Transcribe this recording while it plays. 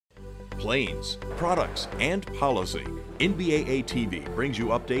planes, products, and policy. NBAA TV brings you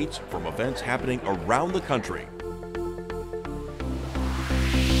updates from events happening around the country.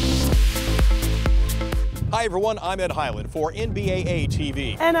 Hi everyone, I'm Ed Highland for NBAA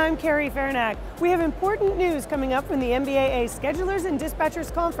TV. And I'm Carrie Farnack. We have important news coming up from the NBAA Schedulers and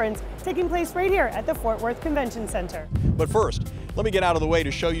Dispatchers Conference taking place right here at the Fort Worth Convention Center. But first, let me get out of the way to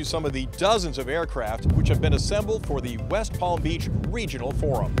show you some of the dozens of aircraft which have been assembled for the West Palm Beach Regional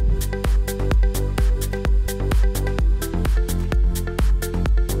Forum.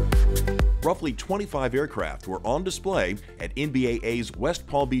 Roughly 25 aircraft were on display at NBAA's West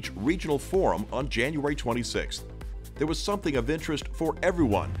Palm Beach Regional Forum on January 26th. There was something of interest for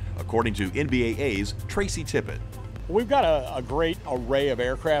everyone, according to NBAA's Tracy Tippett. We've got a great array of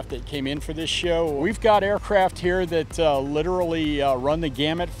aircraft that came in for this show. We've got aircraft here that literally run the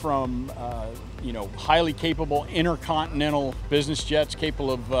gamut from highly capable intercontinental business jets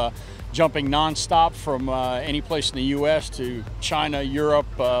capable of jumping nonstop from any place in the U.S. to China,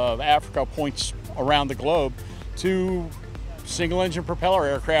 Europe, Africa, points around the globe, to single-engine propeller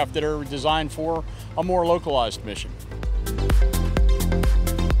aircraft that are designed for a more localized mission.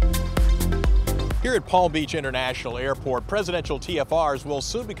 Here at Palm Beach International Airport, presidential TFRs will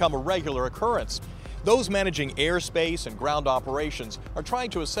soon become a regular occurrence. Those managing airspace and ground operations are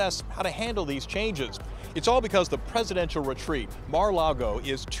trying to assess how to handle these changes. It's all because the presidential retreat, Mar-a-Lago,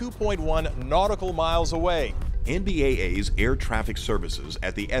 is 2.1 nautical miles away. NBAA's Air Traffic Services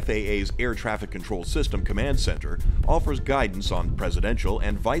at the FAA's Air Traffic Control System Command Center offers guidance on presidential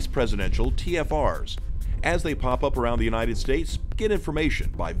and vice presidential TFRs. As they pop up around the United States, get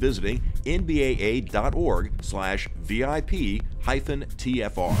information by visiting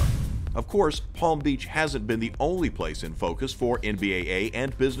nbaa.org/VIP-TFR. Of course, Palm Beach hasn't been the only place in focus for NBAA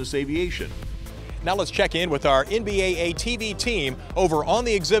and business aviation. Now let's check in with our NBAA TV team over on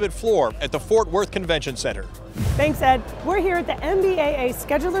the exhibit floor at the Fort Worth Convention Center. Thanks, Ed. We're here at the NBAA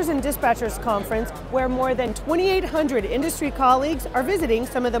Schedulers and Dispatchers Conference, where more than 2,800 industry colleagues are visiting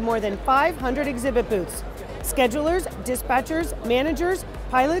some of the more than 500 exhibit booths. Schedulers, dispatchers, managers,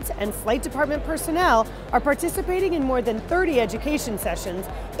 pilots, and flight department personnel are participating in more than 30 education sessions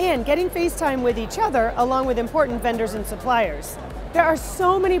and getting face time with each other, along with important vendors and suppliers. There are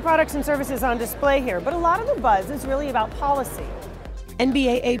so many products and services on display here, but a lot of the buzz is really about policy.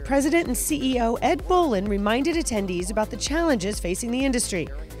 NBAA President and CEO Ed Bolen reminded attendees about the challenges facing the industry.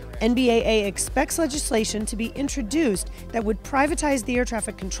 NBAA expects legislation to be introduced that would privatize the air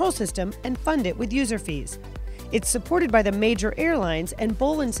traffic control system and fund it with user fees. It's supported by the major airlines, and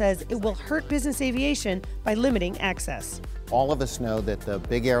Bolen says it will hurt business aviation by limiting access. All of us know that the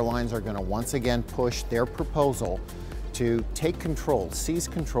big airlines are going to once again push their proposal to take control, seize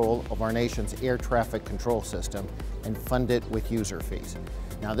control of our nation's air traffic control system and fund it with user fees.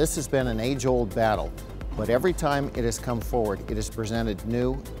 Now, this has been an age-old battle, but every time it has come forward, it has presented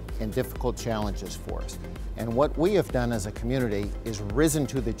new and difficult challenges for us. And what we have done as a community is risen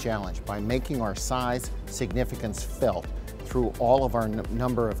to the challenge by making our size, significance felt through all of our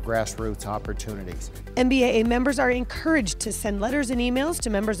number of grassroots opportunities. NBAA members are encouraged to send letters and emails to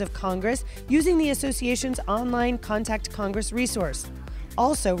members of Congress using the association's online Contact Congress resource.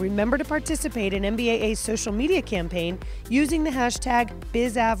 Also, remember to participate in NBAA's social media campaign using the hashtag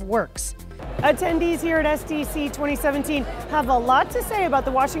BizAvWorks. Attendees here at SDC 2017 have a lot to say about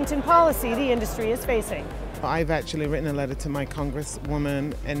the Washington policy the industry is facing. I've actually written a letter to my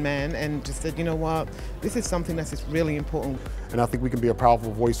congresswoman and man and just said, you know what, this is something that's just really important. And I think we can be a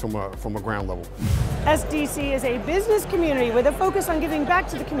powerful voice from a ground level. SDC is a business community with a focus on giving back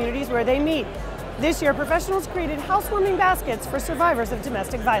to the communities where they meet. This year, professionals created housewarming baskets for survivors of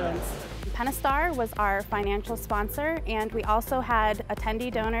domestic violence. Pennistar was our financial sponsor, and we also had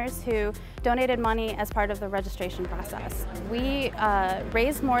attendee donors who donated money as part of the registration process. We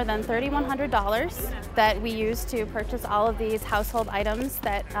raised more than $3,100 that we used to purchase all of these household items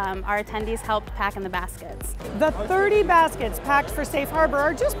that our attendees helped pack in the baskets. The 30 baskets packed for Safe Harbor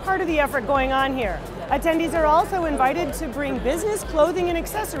are just part of the effort going on here. Attendees are also invited to bring business clothing and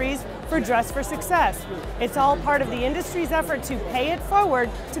accessories for Dress for Success. It's all part of the industry's effort to pay it forward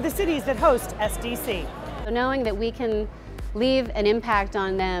to the cities that host SDC. So knowing that we can leave an impact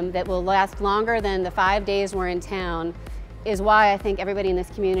on them that will last longer than the 5 days we're in town is why I think everybody in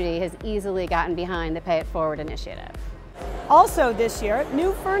this community has easily gotten behind the Pay It Forward initiative. Also this year,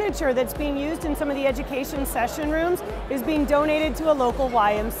 new furniture that's being used in some of the education session rooms is being donated to a local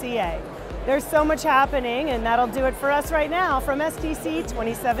YMCA. There's so much happening, and that'll do it for us right now from SDC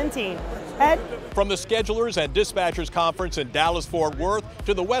 2017. Ed? From the Schedulers and Dispatchers Conference in Dallas-Fort Worth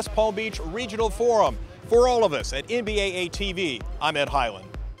to the West Palm Beach Regional Forum, for all of us at NBAA TV, I'm Ed Highland.